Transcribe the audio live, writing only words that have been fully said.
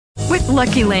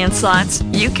Lucky Land Slots,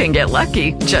 you can get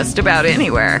lucky just about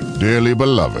anywhere. Dearly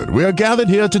beloved, we are gathered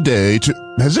here today to...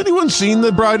 Has anyone seen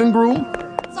the bride and groom?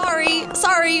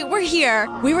 Sorry, we're here.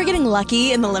 We were getting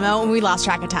lucky in the limo and we lost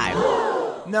track of time.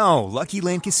 No, Lucky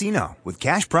Land Casino, with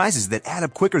cash prizes that add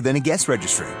up quicker than a guest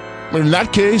registry. In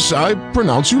that case, I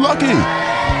pronounce you lucky.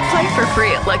 Play for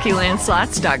free at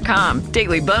LuckyLandSlots.com.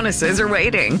 Daily bonuses are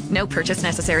waiting. No purchase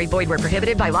necessary. Void where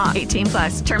prohibited by law.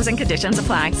 18+. Terms and conditions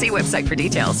apply. See website for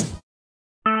details.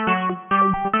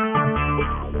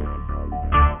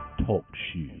 Talk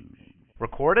shoes.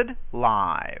 Recorded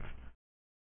live.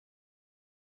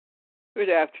 Good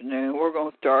afternoon. We're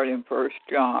going to start in 1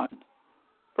 John.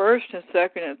 1st and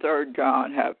 2nd and 3rd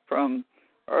John have from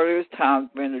earliest times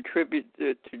been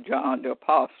attributed to John the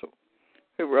Apostle,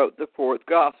 who wrote the 4th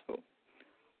Gospel.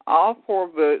 All 4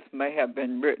 books may have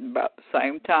been written about the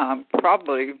same time,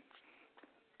 probably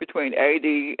between AD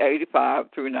 85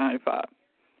 through 95.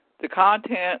 The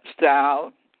content,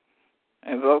 style,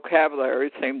 and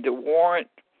vocabulary seem to warrant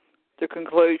the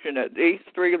conclusion that these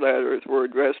 3 letters were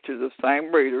addressed to the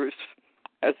same readers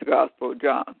as the Gospel of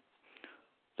John.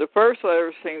 The first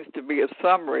letter seems to be a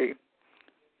summary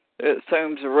that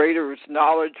assumes the reader's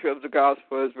knowledge of the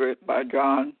Gospel is written by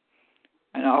John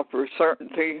and offers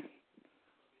certainty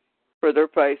for their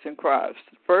faith in Christ.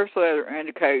 The first letter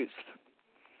indicates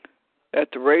that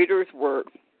the readers were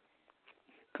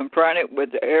confronted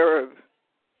with the error of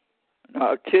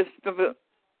Gnosticism,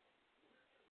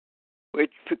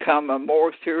 which became a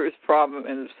more serious problem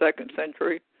in the 2nd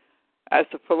century. As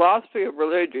the philosophy of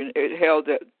religion, it held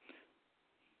that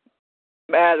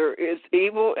matter is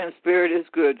evil and spirit is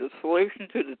good. The solution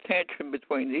to the tension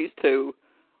between these two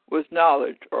was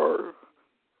knowledge, or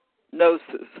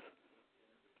gnosis,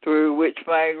 through which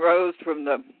man rose from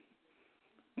the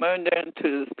mundane to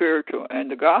the spiritual.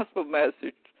 And the gospel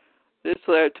message, this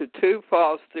led to 2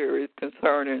 false theories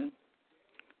concerning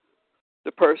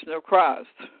the person of Christ.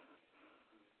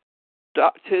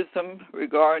 Gnosticism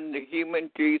regarding the human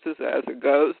Jesus as a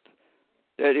ghost,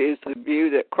 that is, the view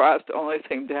that Christ only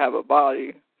seemed to have a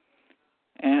body,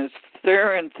 and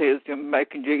Syrianism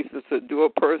making Jesus a dual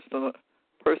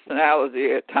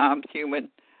personality, at times human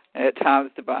and at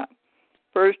times divine.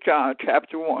 1 John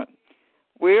chapter 1.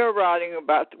 We are writing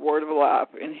about the word of life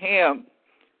in him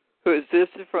who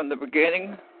existed from the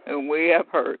beginning, whom we have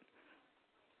heard,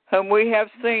 whom we have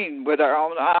seen with our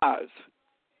own eyes,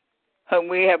 whom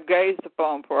we have gazed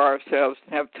upon for ourselves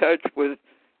and have touched with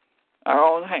our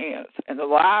own hands. And the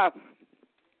life,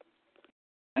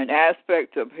 an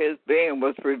aspect of his being,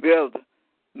 was revealed,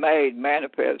 made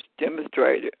manifest,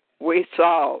 demonstrated. We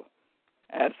saw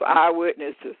as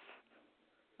eyewitnesses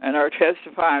and are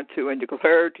testifying to and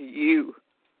declare to you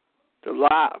the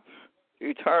life, the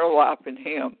eternal life in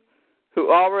him,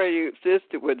 who already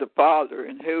existed with the Father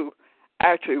and who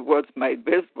actually was made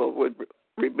visible, would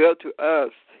reveal to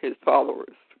us, his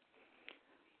followers.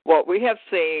 What we have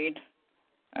seen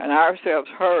and ourselves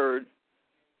heard,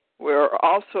 we're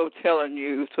also telling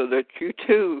you so that you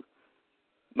too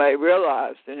may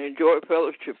realize and enjoy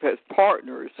fellowship as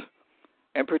partners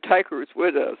and partakers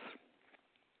with us.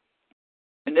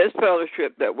 In this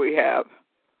fellowship that we have,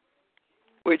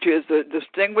 which is a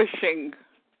distinguishing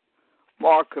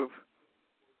mark of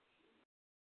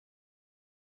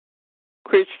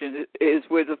Christian, is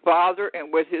with the Father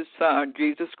and with his Son,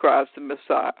 Jesus Christ the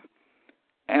Messiah.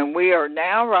 And we are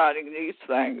now writing these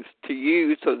things to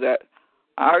you so that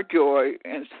our joy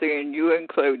in seeing you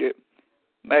included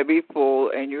may be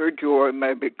full and your joy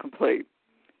may be complete.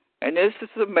 And this is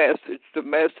the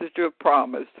message of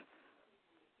promise,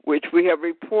 which we have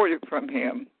reported from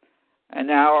him and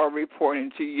now are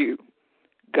reporting to you.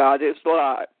 God is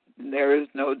light, and there is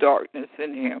no darkness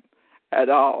in him at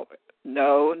all.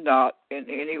 No, not in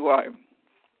any way.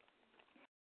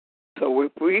 So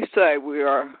if we say we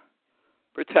are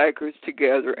partakers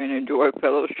together and enjoy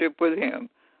fellowship with him,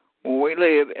 when we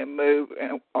live and move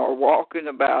and are walking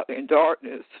about in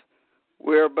darkness,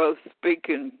 we are both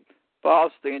speaking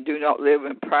falsely and do not live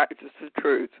and practice the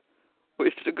truth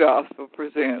which the gospel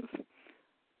presents.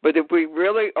 But if we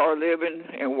really are living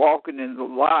and walking in the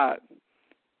light,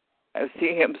 as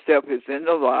he himself is in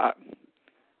the light,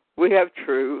 we have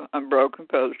true, unbroken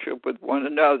fellowship with one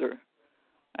another.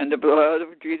 And the blood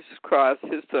of Jesus Christ,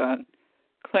 his Son,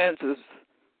 cleanses,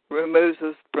 removes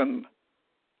us from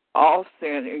all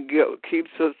sin and guilt,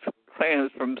 keeps us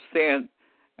cleansed from sin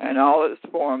and all its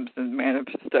forms and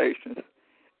manifestations.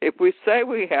 If we say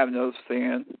we have no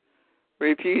sin,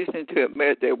 refusing to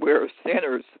admit that we are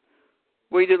sinners,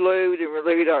 we delude and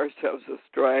lead ourselves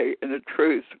astray, and the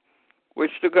truth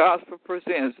which the gospel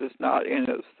presents is not in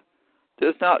us,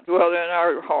 does not dwell in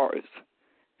our hearts.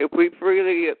 if we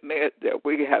freely admit that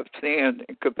we have sinned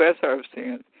and confess our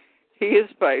sins, He is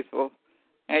faithful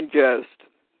and just,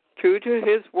 true to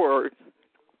His word,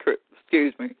 true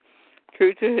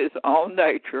to His own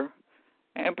nature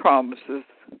and promises,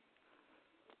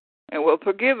 and will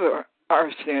forgive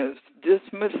our sins,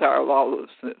 dismiss our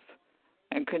lawlessness,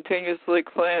 and continuously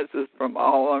cleanse us from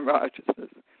all unrighteousness,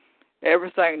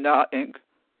 everything not in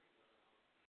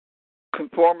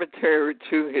conformity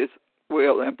to His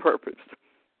will and purpose,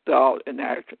 thought and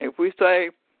action. If we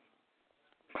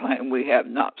claim we have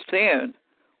not sinned,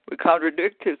 we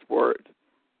contradict His word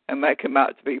and make Him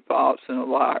out to be false and a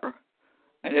liar,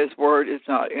 and His word is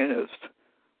not in us,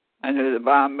 and the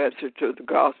divine message of the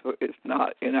gospel is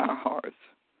not in our hearts.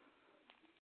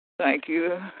 Thank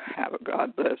you. Have a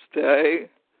God-blessed day.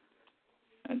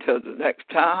 Until the next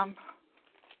time,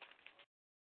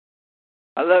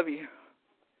 I love you.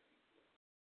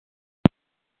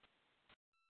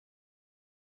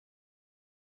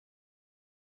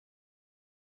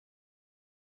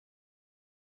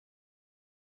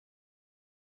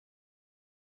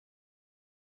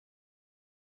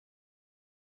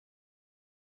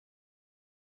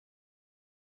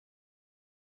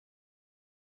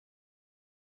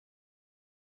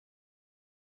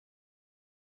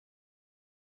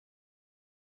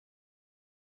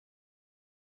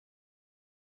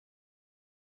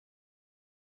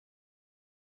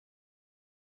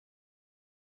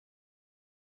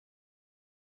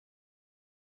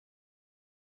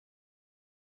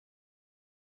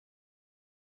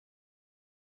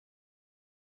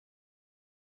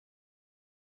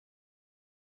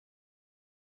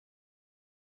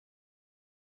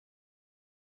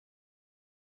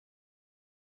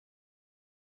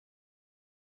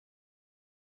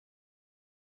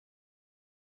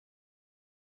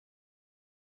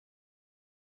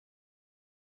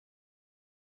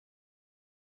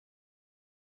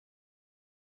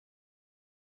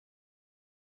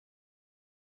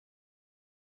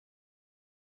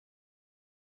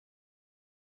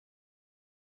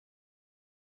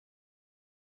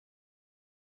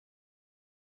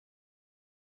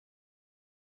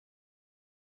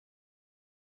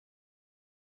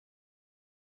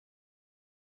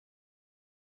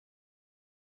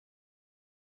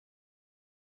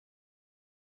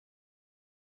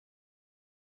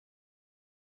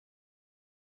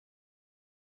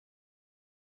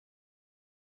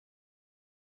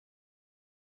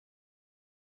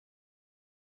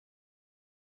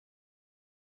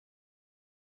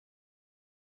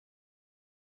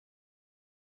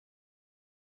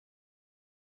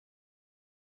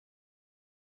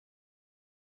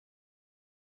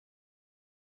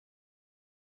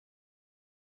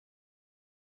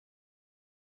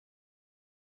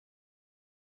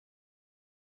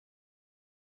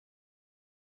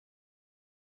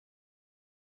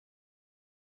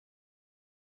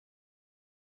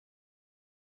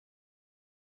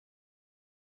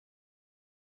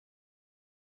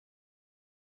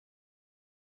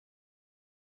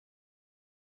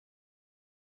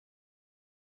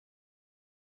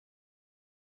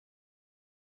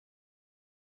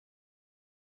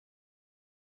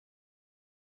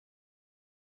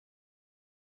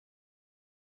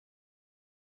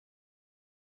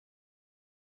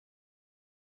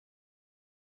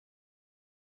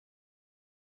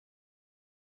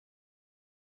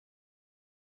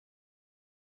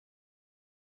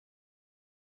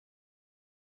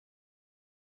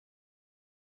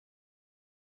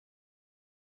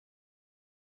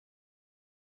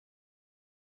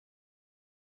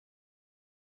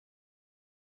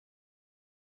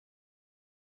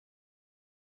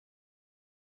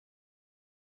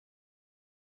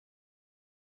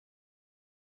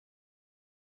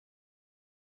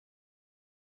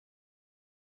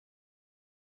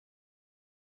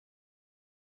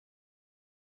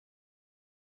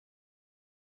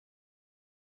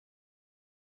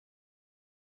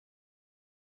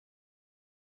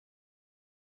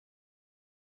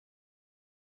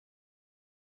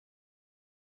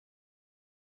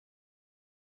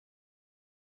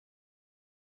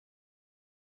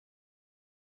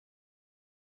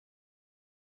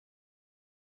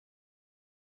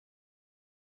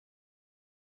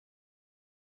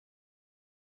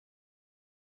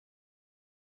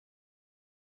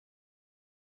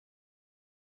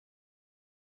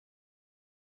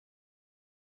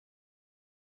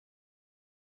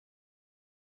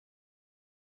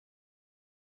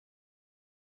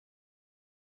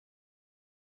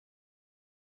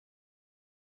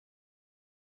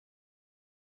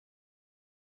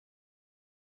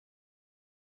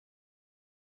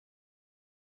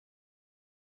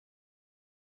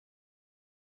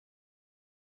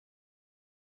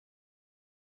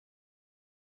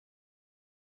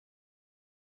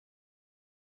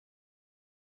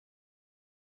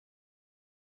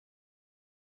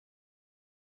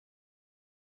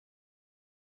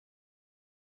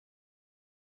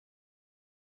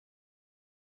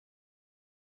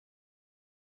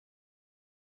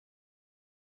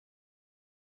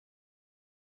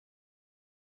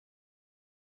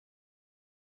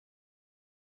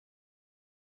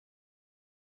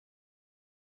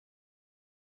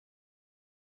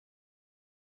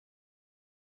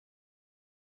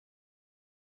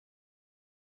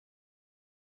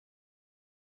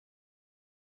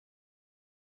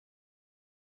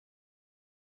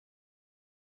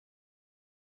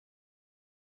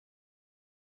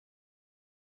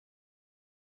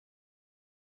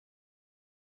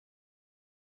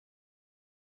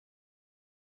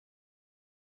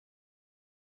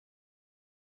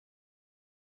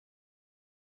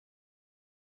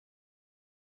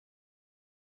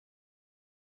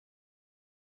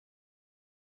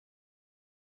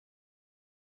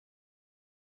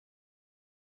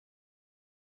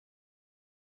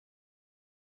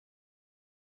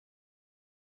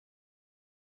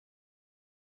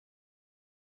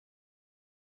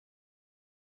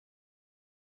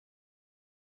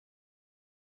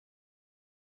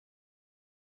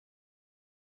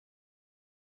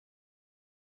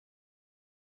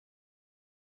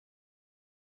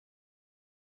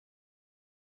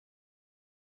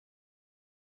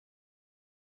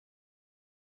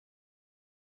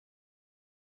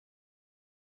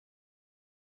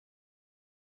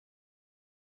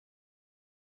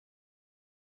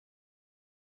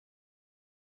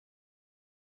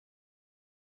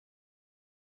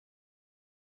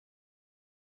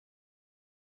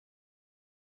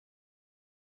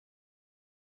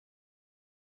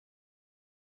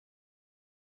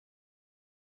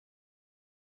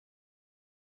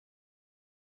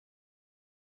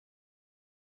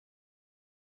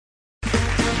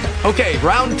 Okay,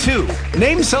 round two.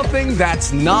 Name something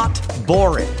that's not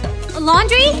boring. A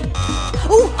laundry?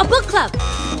 Ooh, a book club.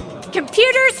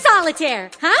 Computer solitaire,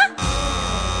 huh?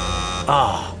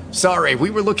 Ah, oh, sorry,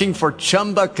 we were looking for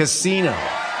Chumba Casino.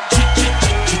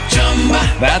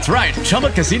 That's right,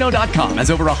 ChumbaCasino.com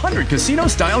has over 100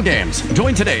 casino-style games.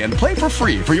 Join today and play for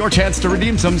free for your chance to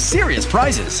redeem some serious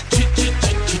prizes.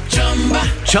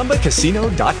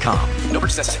 ChumbaCasino.com. No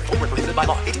purchase necessary. Void where prohibited by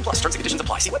law. 18+. Terms and conditions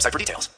apply. See website for details.